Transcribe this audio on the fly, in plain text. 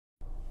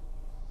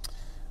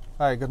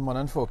Hi, good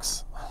morning,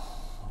 folks.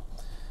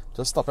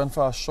 Just stopping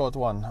for a short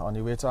one on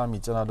the way to our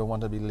meeting. I don't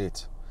want to be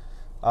late.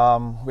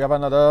 We have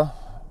another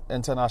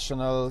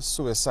international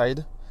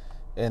suicide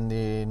in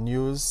the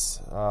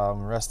news.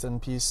 Rest in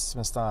peace,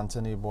 Mr.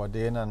 Anthony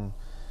Bourdain, and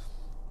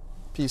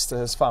peace to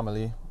his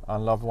family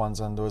and loved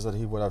ones and those that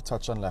he would have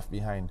touched and left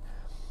behind.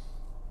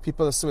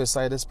 People's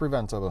suicide is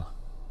preventable.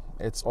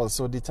 It's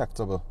also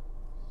detectable.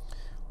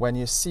 When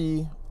you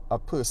see a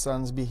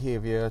person's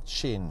behavior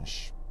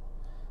change,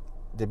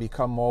 they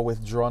become more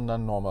withdrawn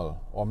than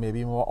normal, or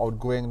maybe more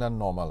outgoing than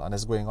normal, and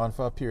it's going on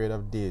for a period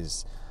of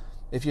days.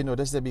 If you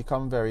notice, they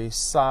become very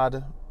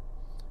sad,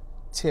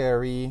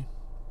 teary,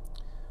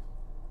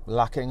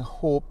 lacking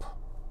hope.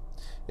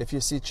 If you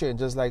see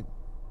changes like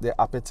their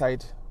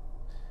appetite,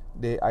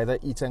 they either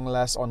eating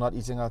less or not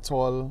eating at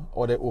all,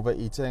 or they're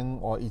overeating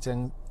or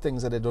eating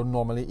things that they don't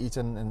normally eat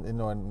in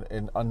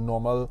a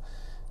normal,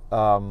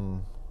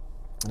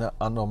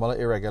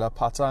 irregular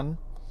pattern.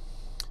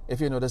 If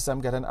you notice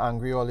them getting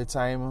angry all the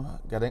time,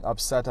 getting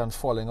upset and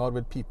falling out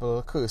with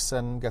people,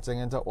 cursing, getting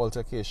into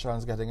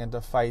altercations, getting into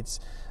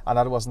fights, and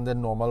that wasn't the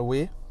normal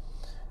way.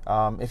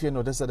 If you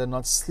notice that they're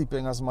not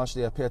sleeping as much,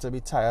 they appear to be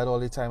tired all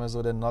the time as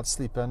though they're not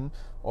sleeping,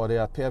 or they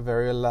appear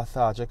very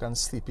lethargic and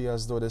sleepy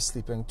as though they're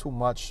sleeping too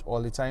much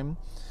all the time,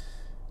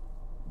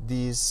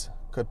 these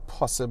could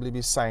possibly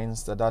be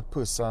signs that that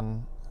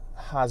person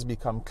has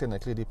become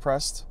clinically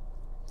depressed,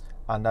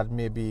 and that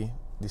may be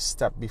the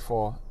step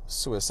before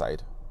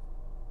suicide.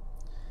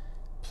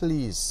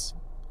 Please,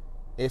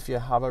 if you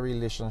have a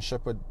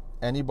relationship with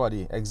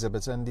anybody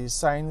exhibiting these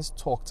signs,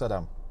 talk to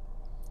them.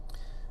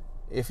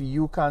 If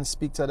you can't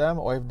speak to them,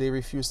 or if they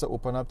refuse to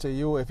open up to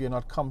you, if you're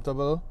not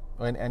comfortable,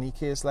 or in any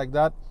case like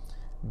that,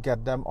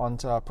 get them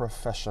onto a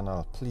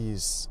professional,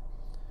 please.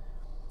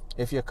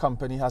 If your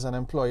company has an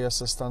employee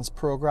assistance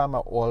program, I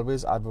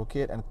always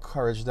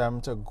encourage them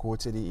to go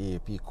to the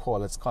EAP.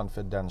 Call, it's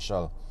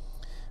confidential.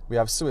 We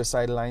have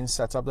suicide lines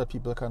set up that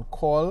people can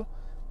call.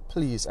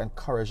 Please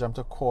encourage them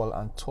to call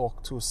and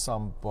talk to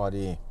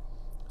somebody.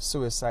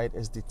 Suicide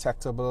is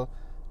detectable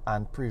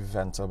and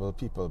preventable,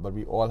 people, but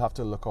we all have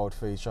to look out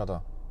for each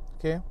other.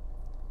 Okay?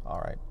 All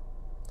right.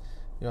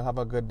 You'll have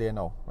a good day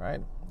now,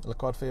 right?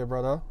 Look out for your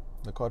brother.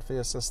 Look out for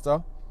your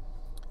sister.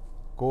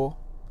 Go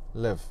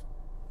live.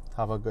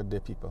 Have a good day,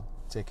 people.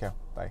 Take care.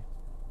 Bye.